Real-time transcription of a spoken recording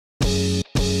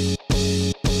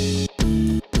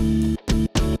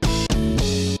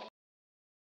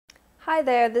Hi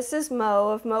there, this is Mo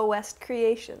of Mo West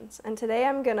Creations, and today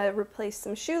I'm going to replace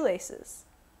some shoelaces.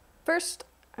 First,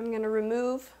 I'm going to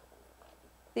remove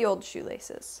the old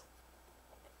shoelaces.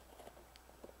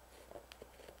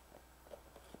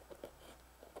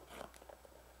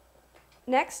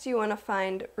 Next, you want to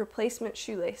find replacement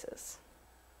shoelaces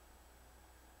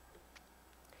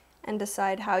and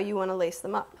decide how you want to lace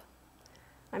them up.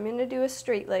 I'm going to do a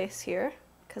straight lace here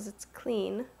because it's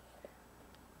clean.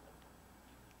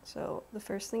 So the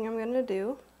first thing I'm going to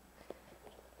do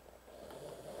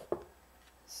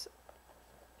is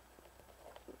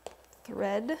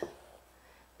thread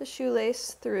the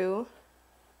shoelace through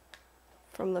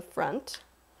from the front,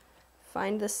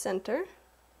 find the center,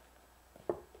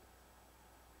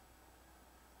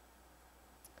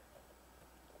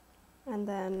 and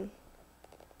then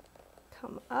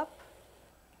come up,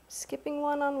 skipping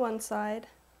one on one side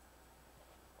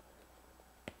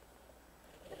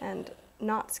and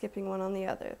not skipping one on the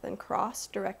other, then cross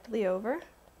directly over,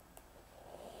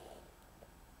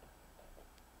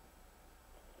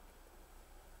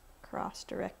 cross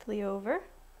directly over,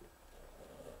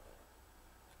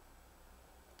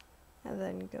 and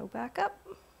then go back up.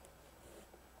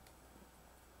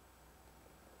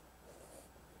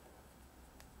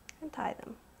 And tie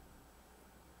them.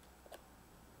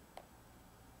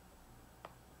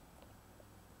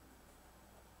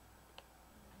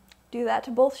 Do that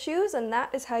to both shoes, and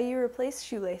that is how you replace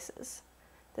shoelaces.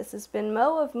 This has been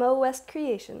Mo of Mo West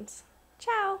Creations.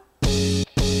 Ciao!